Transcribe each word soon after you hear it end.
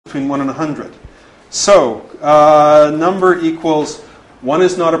between 1 and 100. So, number equals 1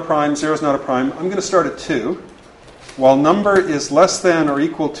 is not a prime, 0 is not a prime. I'm going to start at 2. While number is less than or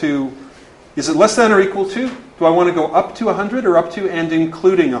equal to, is it less than or equal to? Do I want to go up to 100 or up to and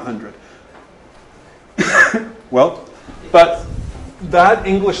including 100? Well, but that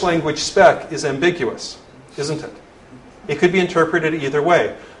English language spec is ambiguous, isn't it? It could be interpreted either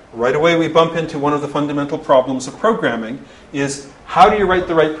way. Right away we bump into one of the fundamental problems of programming is how do you write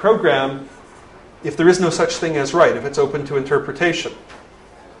the right program if there is no such thing as right, if it's open to interpretation?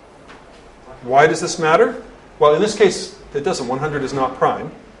 Why does this matter? Well, in this case, it doesn't. 100 is not prime.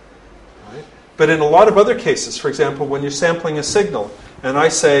 Right? But in a lot of other cases, for example, when you're sampling a signal, and I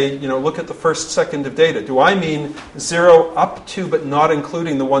say, look at the first second of data, do I mean 0 up to but not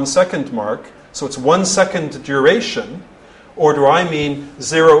including the 1 second mark, so it's 1 second duration, or do I mean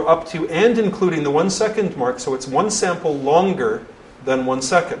 0 up to and including the 1 second mark, so it's one sample longer than 1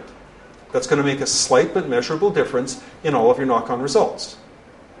 second? That's going to make a slight but measurable difference in all of your knock-on results.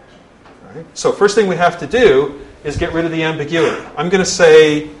 Right? So first thing we have to do is get rid of the ambiguity. I'm going to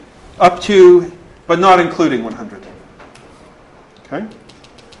say up to but not including 100. Okay?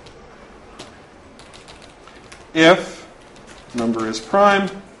 If number is prime,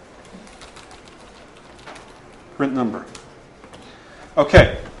 print number.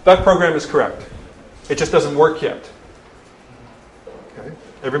 Okay, that program is correct. It just doesn't work yet. Okay,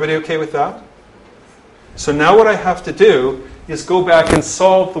 everybody okay with that? So now what I have to do is go back and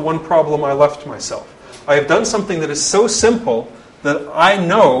solve the one problem I left myself. I have done something that is so simple that I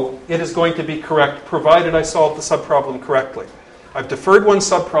know it is going to be correct, provided I solve the subproblem correctly. I've deferred one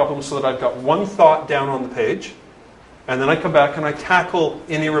subproblem so that I've got one thought down on the page, and then I come back and I tackle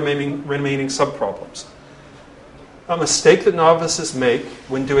any remaining subproblems. A mistake that novices make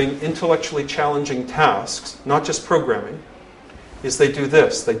when doing intellectually challenging tasks, not just programming, is they do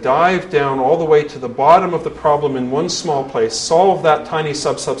this. They dive down all the way to the bottom of the problem in one small place, solve that tiny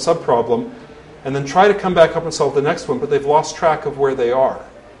subproblem, and then try to come back up and solve the next one, but they've lost track of where they are.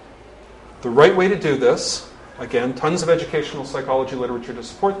 The right way to do this, again, tons of educational psychology literature to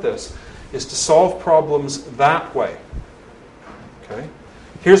support this, is to solve problems that way. Okay?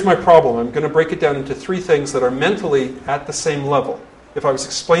 Here's my problem. I'm going to break it down into 3 things that are mentally at the same level. If I was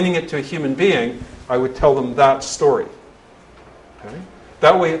explaining it to a human being, I would tell them that story. Okay?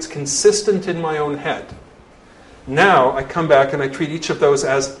 That way it's consistent in my own head. Now I come back and I treat each of those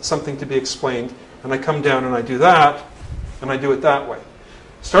as something to be explained, and I come down and I do that, and I do it that way.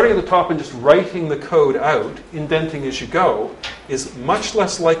 Starting at the top and just writing the code out, indenting as you go, is much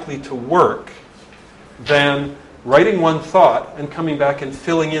less likely to work than writing one thought and coming back and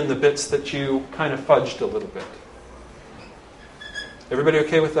filling in the bits that you kind of fudged a little bit. Everybody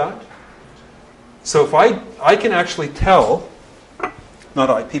okay with that? So if I can actually tell,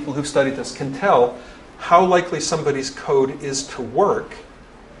 not I, people who've studied this can tell how likely somebody's code is to work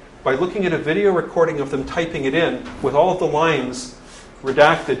by looking at a video recording of them typing it in with all of the lines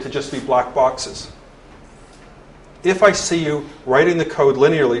redacted to just be black boxes. If I see you writing the code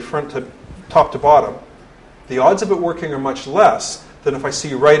linearly top to bottom, the odds of it working are much less than if I see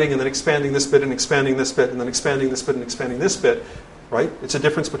you writing and then expanding this bit and expanding this bit and then expanding this bit and expanding this bit, right? It's a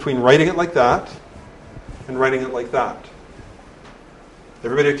difference between writing it like that and writing it like that.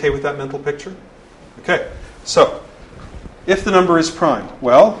 Everybody okay with that mental picture? Okay, so if the number is prime,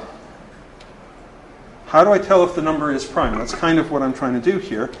 well, how do I tell if the number is prime? That's kind of what I'm trying to do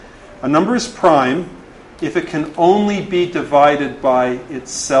here. A number is prime if it can only be divided by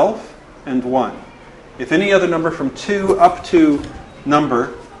itself and 1. If any other number from 2 up to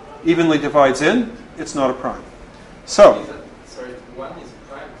number evenly divides in, it's not a prime. So, 1 is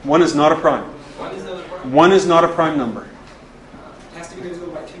prime. 1 is not a prime. 1 is not a prime. 1 is not a prime number. It has to be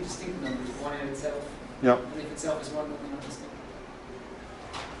divisible by 2 distinct numbers, 1 and itself. Yep. And if itself is 1, then not distinct.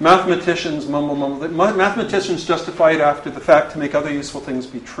 Mathematicians mumble. Mathematicians justify it after the fact to make other useful things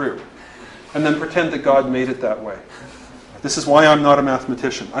be true, and then pretend that God made it that way. This is why I'm not a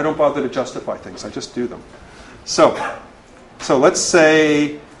mathematician. I don't bother to justify things. I just do them. So let's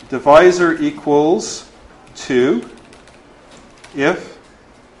say divisor equals 2 if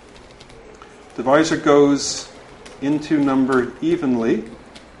divisor goes into number evenly,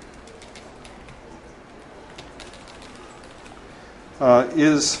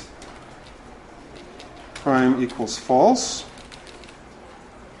 is prime equals false.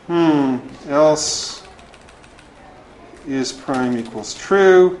 Else is prime equals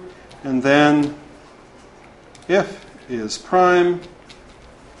true, and then if is prime.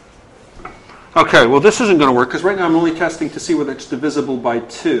 Okay, well this isn't going to work because right now I'm only testing to see whether it's divisible by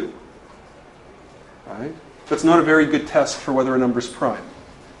 2. Right? That's not a very good test for whether a number is prime.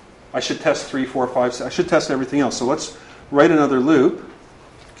 I should test 3, 4, 5, 6. I should test everything else. So let's write another loop.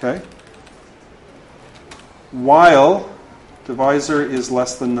 Okay. While divisor is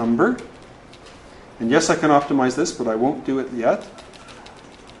less than number. And yes, I can optimize this, but I won't do it yet.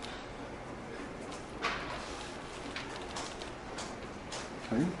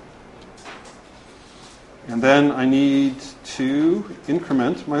 Okay. And then I need to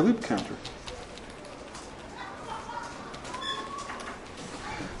increment my loop counter.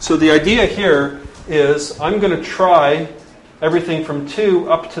 So the idea here is I'm going to try everything from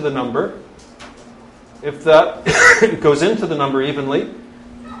 2 up to the number. If that goes into the number evenly,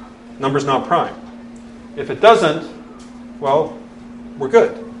 number's not prime. If it doesn't, well, we're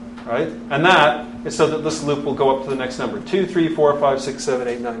good, right? And that is so that this loop will go up to the next number. 2, 3, 4, 5, 6, 7,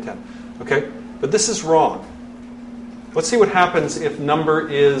 8, 9, 10. Okay? But this is wrong. Let's see what happens if number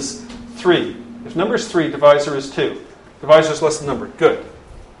is 3. If number is 3, divisor is 2. Divisor is less than number. Good.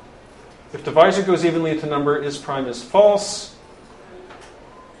 If divisor goes evenly into number, is prime is false.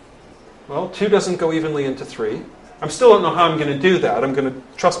 Well, 2 doesn't go evenly into 3. I still don't know how I'm going to do that. I'm going to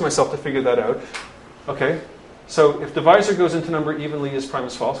trust myself to figure that out. Okay, so if divisor goes into number evenly, is prime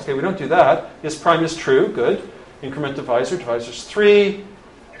is false. Okay, we don't do that. Is prime is true. Good. Increment divisor. Divisor is 3.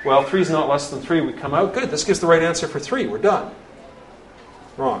 Well, 3 is not less than 3. We come out. Good. This gives the right answer for 3. We're done.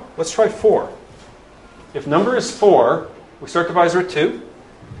 Wrong. Let's try 4. If number is 4, we start divisor at 2.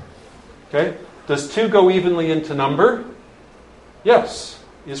 Okay. Does 2 go evenly into number? Yes.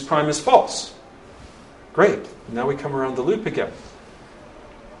 Is prime is false. Great. Now we come around the loop again.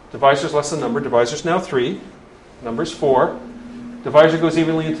 Divisor is less than number. Divisor is now 3. Number is 4. Divisor goes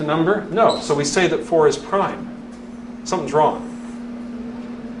evenly into number? No. So we say that 4 is prime. Something's wrong.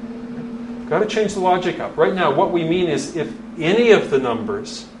 Got to change the logic up. Right now, what we mean is if any of the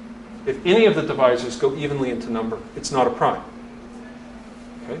numbers, if any of the divisors go evenly into number, it's not a prime.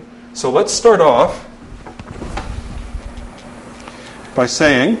 Okay? So let's start off by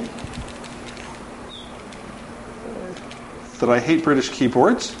saying that I hate British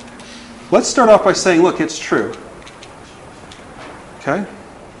keyboards. Let's start off by saying, look, it's true. Okay?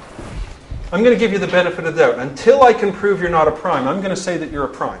 I'm going to give you the benefit of the doubt. Until I can prove you're not a prime, I'm going to say that you're a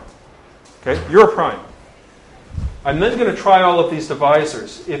prime. Okay? You're a prime. I'm then going to try all of these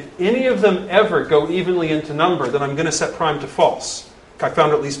divisors. If any of them ever go evenly into number, then I'm going to set prime to false. I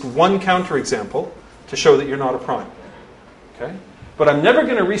found at least one counterexample to show that you're not a prime. Okay? But I'm never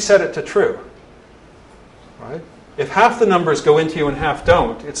going to reset it to true. Right? If half the numbers go into you and half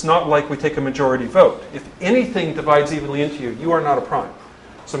don't, it's not like we take a majority vote. If anything divides evenly into you, you are not a prime.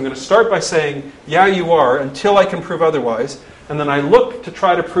 So I'm going to start by saying, yeah, you are, until I can prove otherwise. And then I look to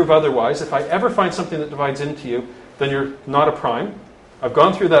try to prove otherwise. If I ever find something that divides into you, then you're not a prime. I've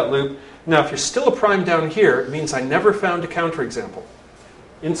gone through that loop. Now, if you're still a prime down here, it means I never found a counterexample.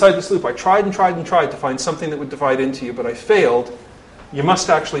 Inside this loop, I tried and tried and tried to find something that would divide into you, but I failed. You must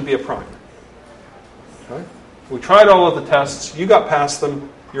actually be a prime. Okay? We tried all of the tests. You got past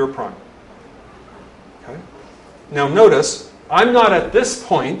them. You're a prime. Okay? Now notice, I'm not at this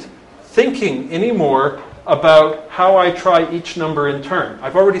point thinking anymore about how I try each number in turn.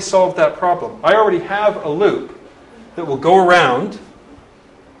 I've already solved that problem. I already have a loop that will go around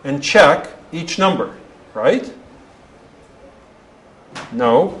and check each number, right?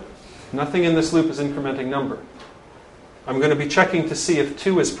 No, nothing in this loop is incrementing number. I'm going to be checking to see if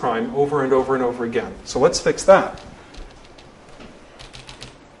 2 is prime over and over and over again. So let's fix that.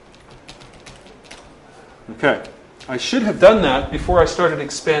 Okay, I should have done that before I started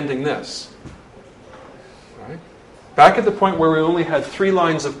expanding this. Right? Back at the point where we only had 3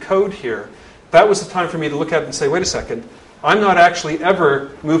 lines of code here, that was the time for me to look at it and say, wait a second, I'm not actually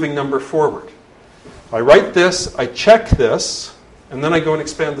ever moving number forward. I write this, I check this, and then I go and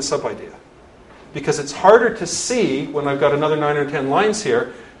expand the sub-idea. Because it's harder to see when I've got another 9 or 10 lines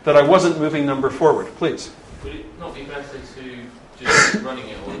here that I wasn't moving number forward. Please. Would it not be better to just keep running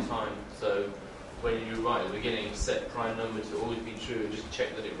it all the time? So when you write at the beginning, set prime number to always be true and just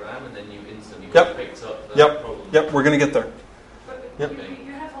check that it ran, and then you instantly picked up the problem? Yep, we're going to get there. But yep.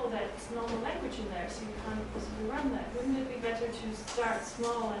 You have all that normal language in there, so you can't possibly run that. Wouldn't it be better to start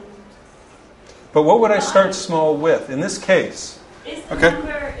small and... But what would I start small with? In this case... Is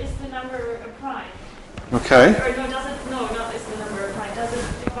the number a prime? Okay. Or no, not is the number a prime. Does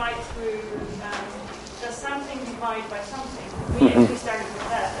it divide through, does something divide by something? We actually started with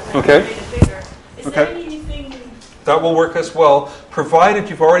that and then made it bigger. Is there anything... That will work as well, provided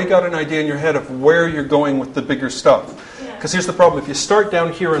you've already got an idea in your head of where you're going with the bigger stuff. Because here's the problem. If you start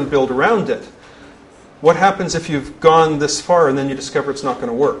down here and build around it, what happens if you've gone this far and then you discover it's not going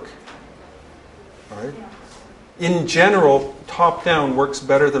to work? Right? Yeah. in general, top-down works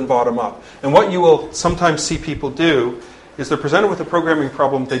better than bottom-up. And what you will sometimes see people do is they're presented with a programming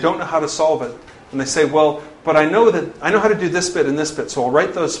problem, they don't know how to solve it, and they say, well, but I know how to do this bit and this bit, so I'll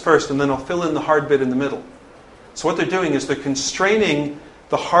write those first, and then I'll fill in the hard bit in the middle. So what they're doing is they're constraining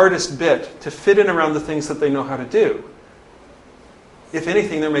the hardest bit to fit in around the things that they know how to do. If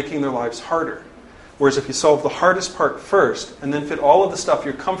anything, they're making their lives harder. Whereas if you solve the hardest part first, and then fit all of the stuff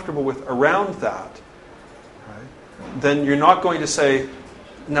you're comfortable with around that, right, then you're not going to say,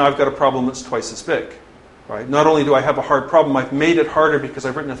 now I've got a problem that's twice as big. Right? Not only do I have a hard problem, I've made it harder because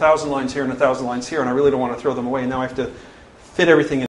I've written 1,000 lines here and 1,000 lines here, and I really don't want to throw them away. Now I have to fit everything in